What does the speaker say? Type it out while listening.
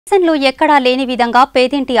దేశంలో ఎక్కడా లేని విధంగా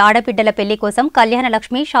పేదింటి ఆడబిడ్డల పెళ్లి కోసం కళ్యాణ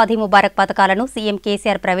లక్ష్మి షాదీ ముబారక్ పథకాలను సీఎం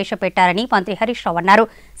కేసీఆర్ ప్రవేశపెట్టారని మంత్రి హరీష్ రావు అన్నారు.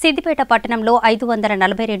 సిద్దిపేట పట్టణంలో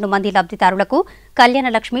 542 మంది లబ్ధిదారులకు కళ్యాణ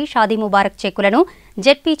లక్ష్మి షాదీ ముబారక్ చెక్కులను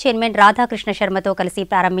జెడ్పీ చైర్మన్ రాధాకృష్ణ శర్మతో కలిసి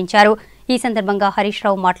ప్రారంభించారు. ఈ సందర్భంగా హరీష్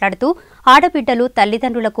రావు మాట్లాడుతూ ఆడబిడ్డలు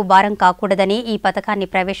తల్లిదండ్రులకు భారం కాకూడదని ఈ పథకాన్ని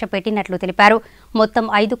ప్రవేశపెట్టినట్లు తెలిపారు. మొత్తం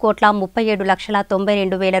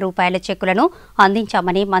 5,37,92,000 రూపాయల చెక్కులను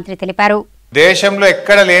అందించామని మంత్రి తెలిపారు. దేశంలో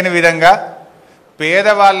ఎక్కడ లేని విధంగా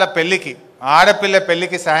పేదవాళ్ల పెళ్లికి ఆడపిల్ల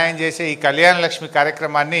పెళ్లికి సహాయం చేసే ఈ కళ్యాణ లక్ష్మి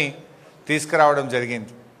కార్యక్రమాన్ని తీసుకురావడం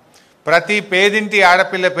జరిగింది. ప్రతి పేదింటి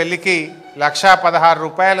ఆడపిల్ల పెళ్లికి 1,16,000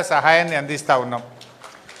 రూపాయల సహాయాన్ని అందిస్తూ ఉన్నాం.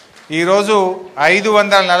 ఈరోజు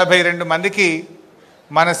 542 మందికి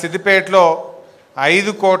మన సిద్దిపేటలో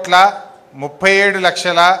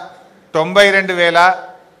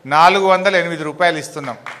 5,37,92,408 రూపాయలు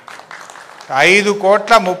ఇస్తున్నాం.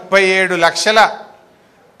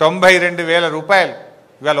 5,37,92,000 రూపాయలు.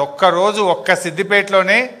 ఇవాళ ఒక్కరోజు ఒక్క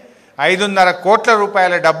సిద్దిపేటలోనే 5.5 కోట్ల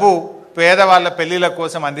రూపాయల డబ్బు పేదవాళ్ళ పెళ్లిళ్ళ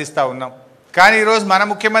కోసం అందిస్తూ ఉన్నాం. కానీ ఈరోజు మన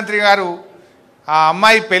ముఖ్యమంత్రి గారు ఆ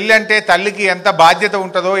అమ్మాయి పెళ్ళి అంటే తల్లికి ఎంత బాధ్యత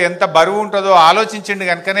ఉంటుందో, ఎంత బరువు ఉంటుందో ఆలోచించిండు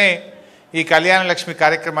కనుకనే ఈ కళ్యాణ లక్ష్మి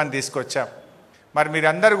కార్యక్రమాన్ని తీసుకొచ్చాం. మరి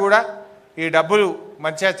మీరందరూ కూడా ఈ డబ్బులు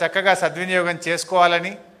మంచిగా చక్కగా సద్వినియోగం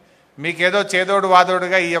చేసుకోవాలని, మీకేదో చేదోడు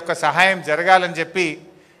వాదోడుగా ఈ యొక్క సహాయం జరగాలని చెప్పి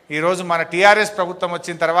ఈరోజు మన టీఆర్ఎస్ ప్రభుత్వం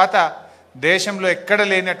వచ్చిన తర్వాత దేశంలో ఎక్కడ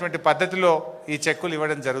లేనటువంటి పద్ధతిలో ఈ చెక్కులు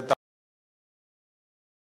ఇవ్వడం జరుగుతుంది.